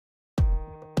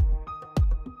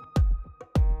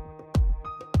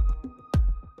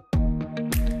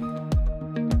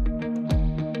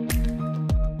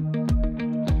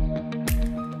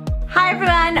Hi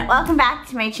everyone, welcome back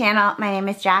to my channel. My name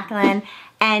is Jacqueline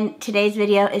and today's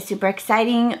video is super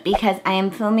exciting because I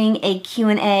am filming a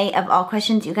Q&A of all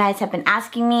questions you guys have been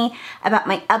asking me about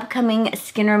my upcoming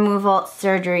skin removal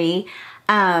surgery.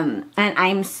 And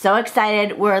I'm so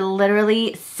excited. We're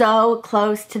literally so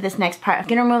close to this next part of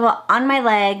skin removal on my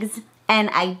legs. And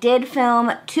I did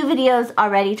film 2 videos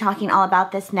already talking all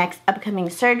about this next upcoming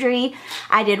surgery.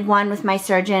 I did one with my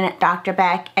surgeon, Dr.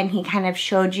 Beck, and he kind of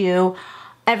showed you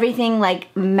everything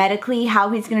like medically, how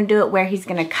he's gonna do it, where he's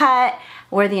gonna cut,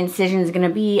 where the incision is gonna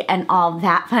be, and all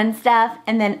that fun stuff.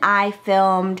 And then I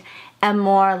filmed a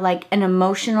more like an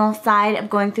emotional side of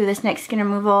going through this next skin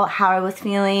removal, how I was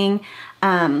feeling,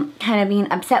 kind of being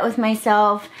upset with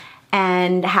myself,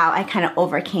 and how I kind of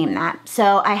overcame that.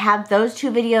 So I have those 2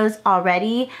 videos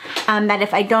already that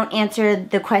if I don't answer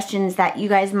the questions that you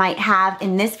guys might have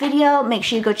in this video, make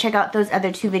sure you go check out those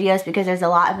other 2 videos because there's a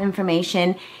lot of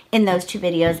information in those 2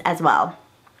 videos as well.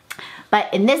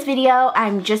 But in this video,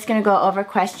 I'm just gonna go over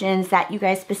questions that you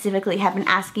guys specifically have been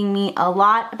asking me a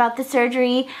lot about the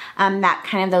surgery that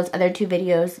kind of those other 2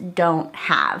 videos don't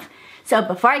have. So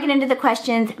before I get into the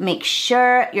questions, make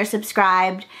sure you're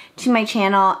subscribed to my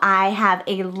channel. I have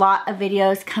a lot of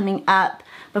videos coming up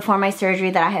before my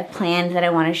surgery that I have planned that I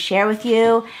want to share with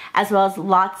you, as well as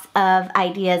lots of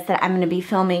ideas that I'm going to be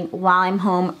filming while I'm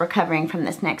home recovering from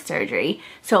this next surgery.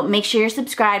 So make sure you're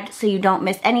subscribed so you don't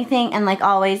miss anything. And like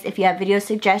always, if you have video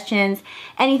suggestions,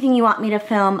 anything you want me to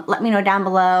film, let me know down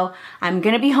below. I'm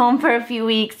going to be home for a few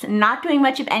weeks, not doing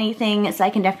much of anything, so I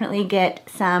can definitely get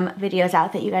some videos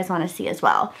out that you guys want to see as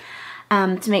well.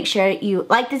 So make sure you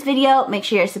like this video, make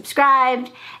sure you're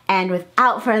subscribed, and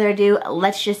without further ado,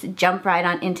 let's just jump right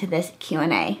on into this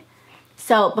Q&A.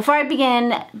 So before I begin,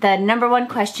 the #1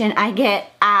 question I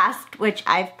get asked, which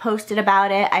I've posted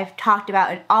about it, I've talked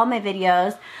about in all my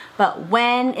videos, but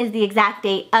when is the exact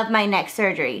date of my next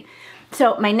surgery?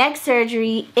 So my next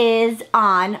surgery is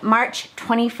on March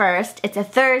 21st. It's a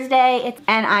Thursday,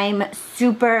 and I'm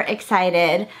super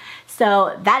excited.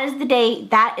 So that is the date.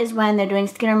 That is when they're doing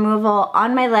skin removal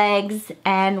on my legs,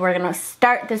 and we're gonna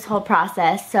start this whole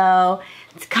process. So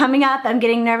it's coming up. I'm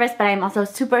getting nervous, but I'm also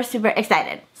super, super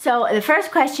excited. So the first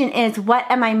question is, what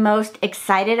am I most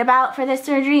excited about for this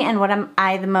surgery, and what am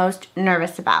I the most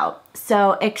nervous about?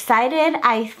 So excited,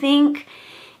 I think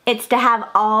it's to have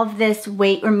all of this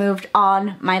weight removed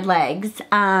on my legs.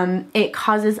 It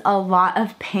causes a lot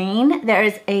of pain. There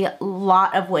is a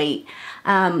lot of weight.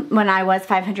 When I was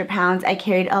 500 pounds, I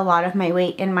carried a lot of my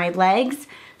weight in my legs.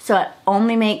 So it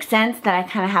only makes sense that I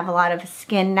kind of have a lot of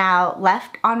skin now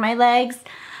left on my legs.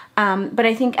 But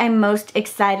I think I'm most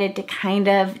excited to kind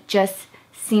of just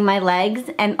see my legs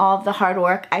and all of the hard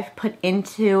work I've put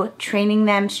into training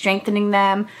them, strengthening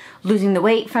them, losing the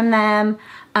weight from them,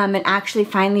 and actually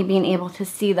finally being able to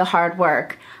see the hard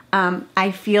work.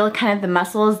 I feel kind of the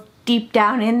muscles deep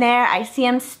down in there. I see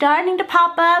them starting to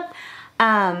pop up,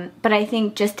 but I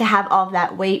think just to have all of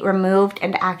that weight removed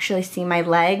and to actually see my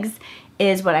legs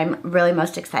is what I'm really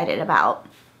most excited about.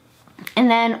 And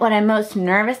then what I'm most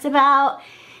nervous about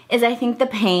is I think the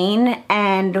pain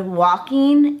and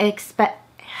walking,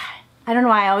 I don't know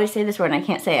why I always say this word and I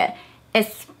can't say it,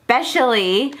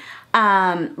 especially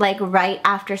like right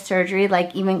after surgery,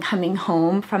 like even coming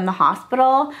home from the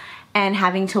hospital and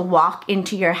having to walk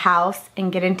into your house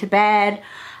and get into bed.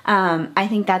 I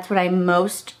think that's what I'm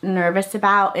most nervous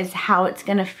about, is how it's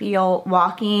gonna feel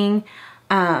walking.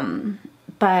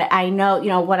 But I know, you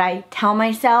know, what I tell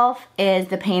myself is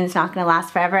the pain's not gonna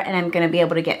last forever and I'm gonna be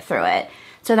able to get through it.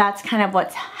 So that's kind of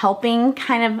what's helping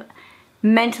kind of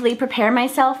mentally prepare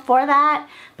myself for that,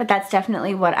 but that's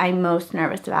definitely what I'm most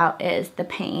nervous about, is the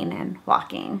pain and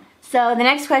walking. So the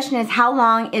next question is, how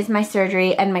long is my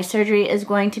surgery? And my surgery is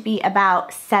going to be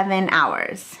about 7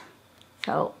 hours.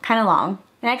 So kind of long.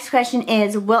 The next question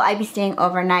is, will I be staying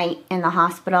overnight in the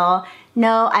hospital?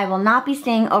 No, I will not be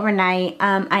staying overnight.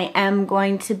 I am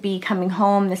going to be coming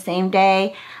home the same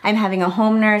day. I'm having a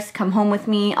home nurse come home with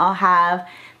me. I'll have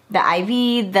the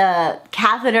IV, the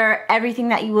catheter, everything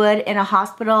that you would in a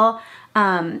hospital.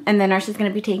 And the nurse is gonna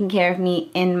be taking care of me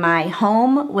in my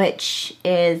home, which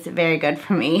is very good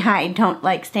for me. I don't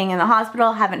like staying in the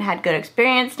hospital, haven't had good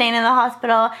experience staying in the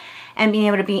hospital, and being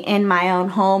able to be in my own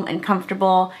home and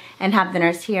comfortable and have the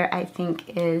nurse here, I think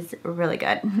is really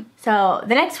good. So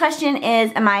the next question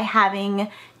is, am I having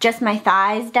just my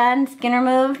thighs done, skin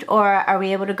removed, or are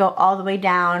we able to go all the way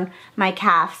down my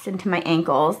calves into my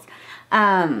ankles?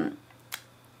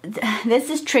 This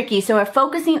is tricky. So we're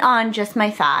focusing on just my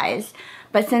thighs,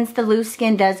 but since the loose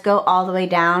skin does go all the way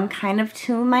down kind of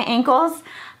to my ankles,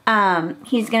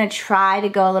 he's gonna try to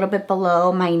go a little bit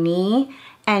below my knee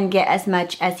and get as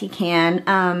much as he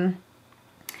can.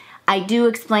 I do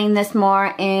explain this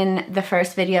more in the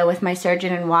first video with my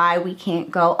surgeon and why we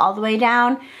can't go all the way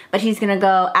down, but he's gonna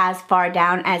go as far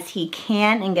down as he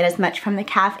can and get as much from the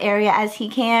calf area as he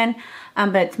can,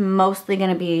 but it's mostly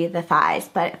gonna be the thighs.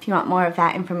 But if you want more of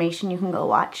that information, you can go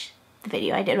watch the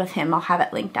video I did with him. I'll have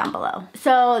it linked down below.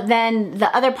 So then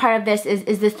the other part of this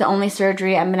is this the only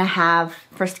surgery I'm gonna have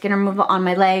for skin removal on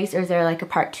my legs, or is there like a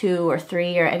part 2 or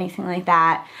 3 or anything like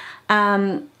that?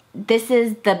 This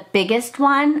is the biggest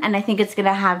one, and I think it's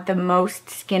gonna have the most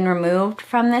skin removed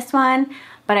from this one,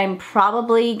 but I'm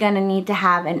probably gonna need to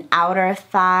have an outer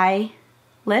thigh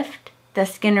lift, the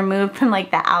skin removed from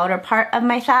like the outer part of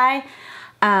my thigh.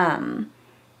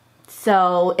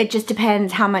 So it just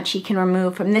depends how much he can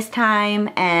remove from this time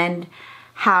and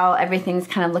how everything's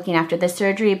kind of looking after this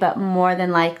surgery, but more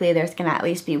than likely there's gonna at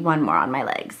least be one more on my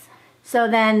legs. So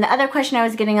then the other question I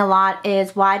was getting a lot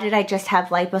is, why did I just have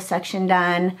liposuction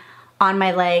done on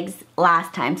my legs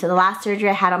last time? So the last surgery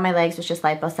I had on my legs was just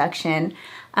liposuction.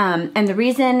 And the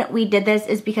reason we did this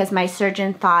is because my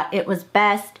surgeon thought it was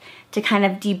best to kind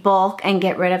of debulk and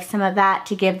get rid of some of that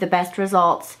to give the best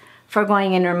results for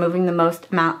going in and removing the most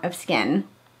amount of skin.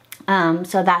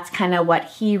 So that's kind of what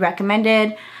he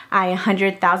recommended. I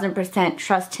 100,000%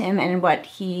 trust him and what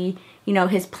he, you know,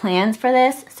 his plans for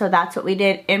this. So that's what we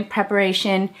did in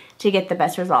preparation to get the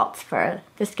best results for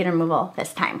the skin removal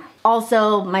this time.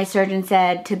 Also, my surgeon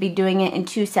said to be doing it in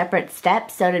 2 separate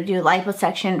steps. So to do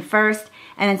liposuction first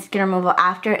and then skin removal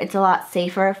after, it's a lot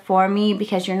safer for me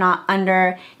because you're not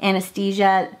under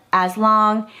anesthesia as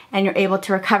long and you're able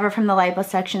to recover from the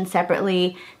liposuction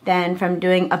separately than from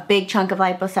doing a big chunk of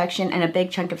liposuction and a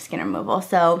big chunk of skin removal.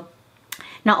 So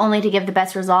not only to give the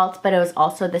best results, but it was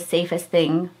also the safest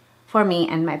thing for me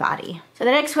and my body. So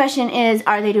the next question is,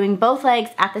 are they doing both legs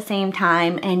at the same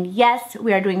time? And yes,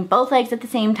 we are doing both legs at the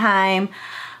same time,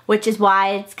 which is why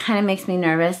it kind of makes me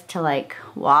nervous to like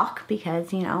walk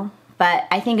because, you know, but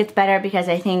I think it's better because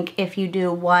I think if you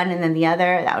do one and then the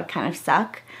other, that would kind of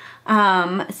suck.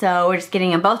 So we're just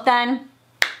getting them both done,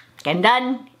 getting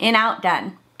done, in, out,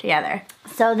 done together.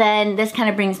 So then this kind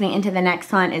of brings me into the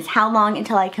next one, is how long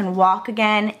until I can walk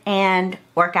again and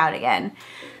work out again.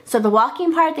 So the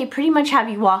walking part, they pretty much have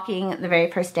you walking the very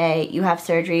first day you have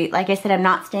surgery. Like I said, I'm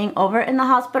not staying over in the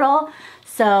hospital,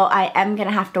 so I am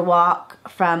gonna have to walk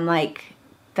from like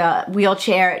the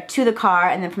wheelchair to the car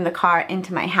and then from the car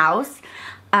into my house.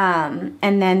 And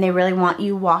then they really want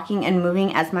you walking and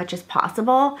moving as much as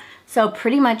possible. So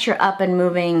pretty much you're up and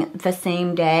moving the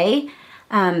same day.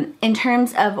 In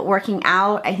terms of working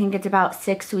out, I think it's about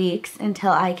 6 weeks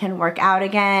until I can work out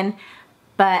again.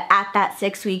 But at that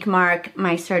 6-week mark,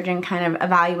 my surgeon kind of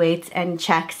evaluates and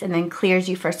checks and then clears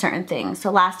you for certain things.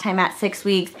 So last time at 6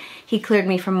 weeks, he cleared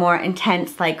me for more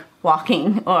intense like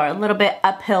walking or a little bit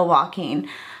uphill walking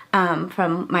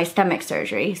from my stomach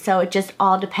surgery. So it just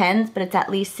all depends, but it's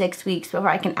at least 6 weeks before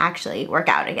I can actually work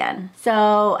out again.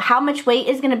 So how much weight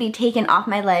is gonna be taken off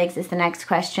my legs is the next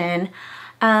question.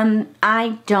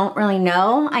 I don't really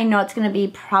know. I know it's gonna be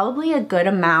probably a good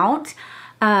amount.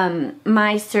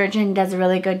 My surgeon does a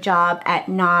really good job at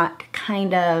not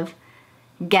kind of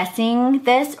guessing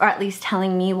this, or at least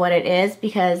telling me what it is,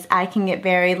 because I can get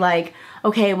very like,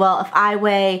 okay, well, if I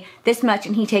weigh this much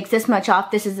and he takes this much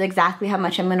off, this is exactly how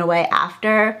much I'm gonna weigh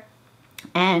after.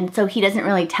 And so he doesn't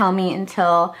really tell me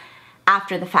until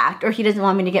after the fact, or he doesn't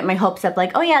want me to get my hopes up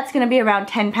like, oh yeah, it's gonna be around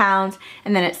 10 pounds,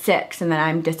 and then it's 6, and then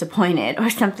I'm disappointed,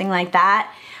 or something like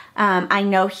that. I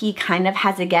know he kind of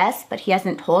has a guess, but he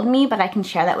hasn't told me, but I can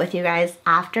share that with you guys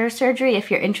after surgery if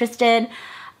you're interested.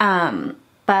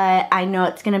 But I know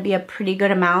it's gonna be a pretty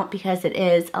good amount because it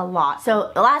is a lot.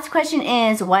 So the last question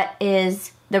is, what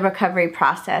is the recovery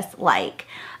process like?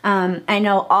 I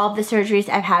know all of the surgeries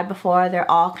I've had before, they're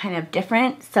all kind of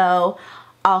different. So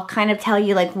I'll kind of tell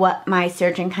you like what my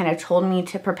surgeon kind of told me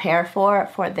to prepare for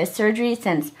this surgery,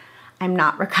 since I'm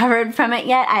not recovered from it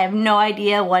yet. I have no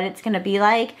idea what it's gonna be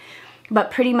like,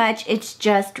 but pretty much it's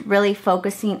just really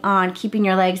focusing on keeping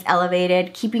your legs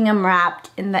elevated, keeping them wrapped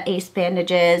in the ACE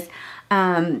bandages,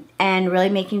 and really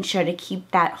making sure to keep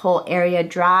that whole area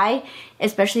dry,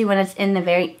 especially when it's in the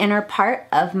very inner part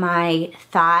of my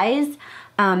thighs.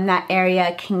 That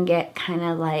area can get kind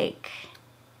of like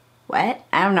wet.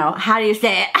 I don't know. How do you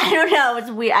say it? I don't know. It's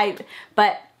weird.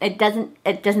 But it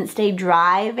doesn't stay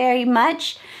dry very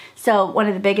much. So one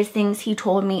of the biggest things he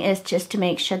told me is just to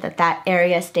make sure that that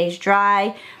area stays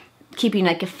dry, keeping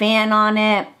like a fan on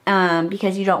it,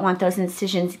 because you don't want those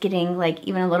incisions getting like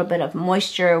even a little bit of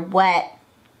moisture wet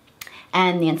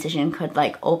and the incision could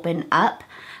like open up.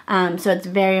 So it's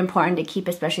very important to keep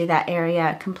especially that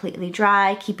area completely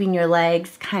dry, keeping your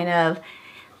legs kind of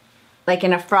like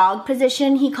in a frog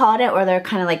position, he called it, or they're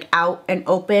kind of like out and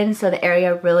open, so the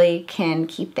area really can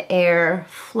keep the air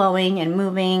flowing and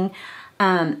moving.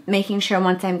 Making sure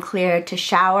once I'm clear to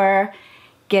shower,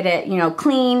 get it, you know,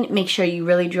 clean, make sure you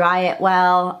really dry it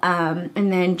well,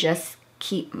 and then just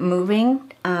keep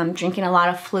moving, drinking a lot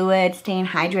of fluid, staying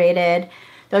hydrated.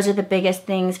 Those are the biggest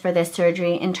things for this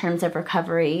surgery in terms of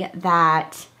recovery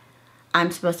that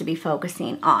I'm supposed to be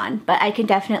focusing on. But I can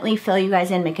definitely fill you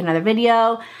guys in, make another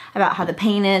video about how the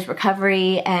pain is,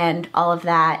 recovery, and all of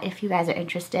that if you guys are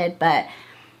interested. But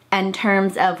in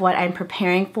terms of what I'm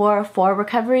preparing for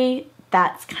recovery,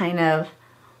 that's kind of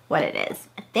what it is.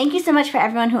 Thank you so much for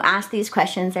everyone who asked these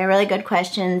questions. They're really good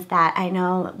questions that I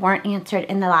know weren't answered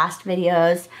in the last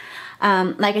videos.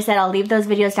 Like I said, I'll leave those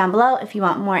videos down below if you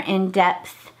want more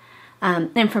in-depth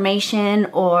information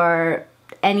or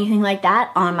anything like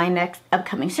that on my next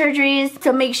upcoming surgeries.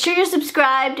 So make sure you're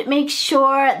subscribed. Make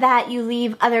sure that you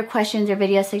leave other questions or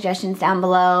video suggestions down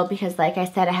below, because like I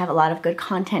said, I have a lot of good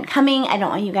content coming. I don't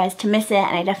want you guys to miss it,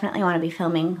 and I definitely want to be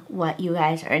filming what you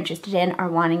guys are interested in or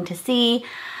wanting to see.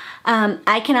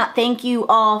 I cannot thank you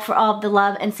all for all of the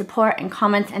love and support and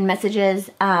comments and messages,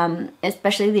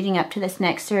 especially leading up to this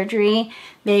next surgery.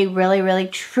 They really, really,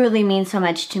 truly mean so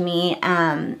much to me.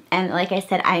 And like I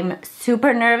said, I'm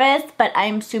super nervous, but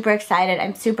I'm super excited.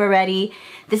 I'm super ready.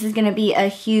 This is going to be a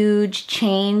huge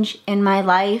change in my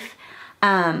life,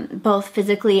 both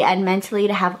physically and mentally,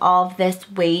 to have all of this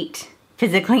weight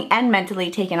physically and mentally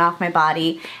taken off my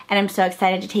body. And I'm so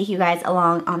excited to take you guys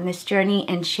along on this journey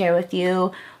and share with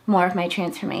you more of my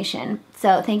transformation.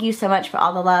 So thank you so much for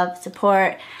all the love,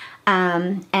 support,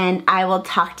 and I will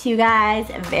talk to you guys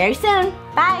very soon.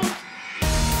 Bye!